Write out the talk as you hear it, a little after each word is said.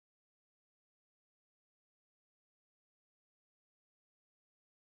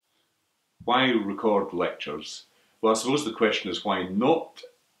Why record lectures? Well, I suppose the question is why not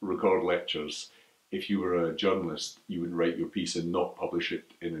record lectures? If you were a journalist, you wouldn't write your piece and not publish it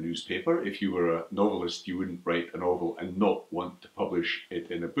in a newspaper. If you were a novelist, you wouldn't write a novel and not want to publish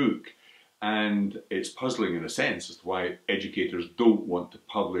it in a book. And it's puzzling in a sense as to why educators don't want to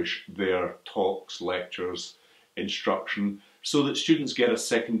publish their talks, lectures, instruction, so that students get a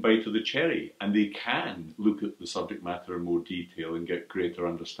second bite of the cherry and they can look at the subject matter in more detail and get greater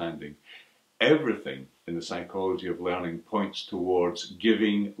understanding. Everything in the psychology of learning points towards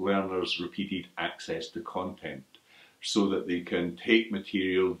giving learners repeated access to content so that they can take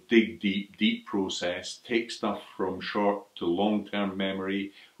material, dig deep, deep process, take stuff from short to long-term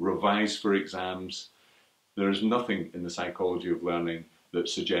memory, revise for exams. There is nothing in the psychology of learning that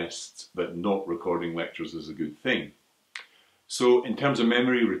suggests that not recording lectures is a good thing. So in terms of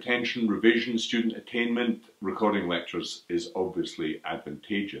memory, retention, revision, student attainment, recording lectures is obviously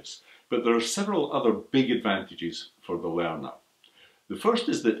advantageous. But there are several other big advantages for the learner. The first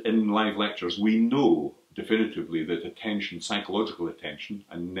is that in live lectures we know definitively that attention, psychological attention,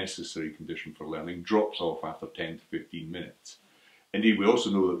 a necessary condition for learning, drops off after 10 to 15 minutes. Indeed, we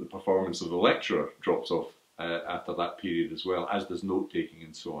also know that the performance of the lecturer drops off after that period as well, as does note-taking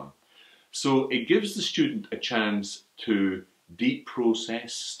and so on. So it gives the student a chance to deep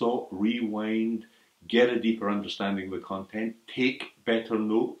process, stop, rewind, get a deeper understanding of the content, take better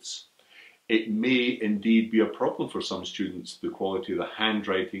notes. It may indeed be a problem for some students, the quality of the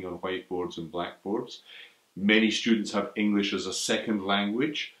handwriting on whiteboards and blackboards. Many students have English as a second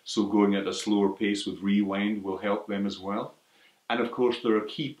language, so going at a slower pace with rewind will help them as well. And of course, there are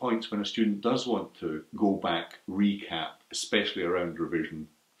key points when a student does want to go back, recap, especially around revision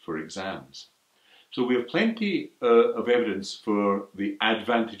for exams. So we have plenty of evidence for the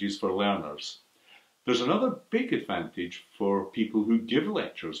advantages for learners. There's another big advantage for people who give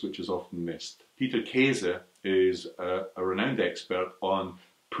lectures, which is often missed. Peter Kayse is a renowned expert on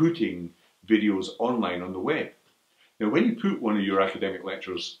putting videos online on the web. Now, when you put one of your academic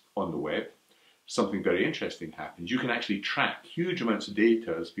lectures on the web, something very interesting happens. You can actually track huge amounts of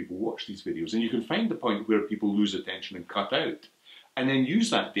data as people watch these videos, and you can find the point where people lose attention and cut out, and then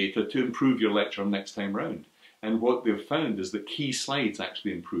use that data to improve your lecture next time round. And what they've found is that key slides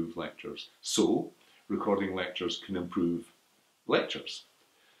actually improve lectures. So, recording lectures can improve lectures.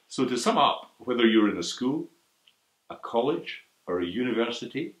 So to sum up, whether you're in a school, a college, or a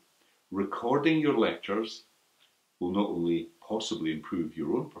university, recording your lectures will not only possibly improve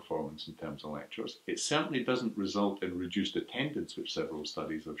your own performance in terms of lectures, it certainly doesn't result in reduced attendance, which several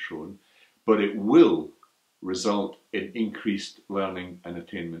studies have shown, but it will result in increased learning and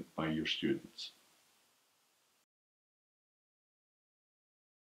attainment by your students.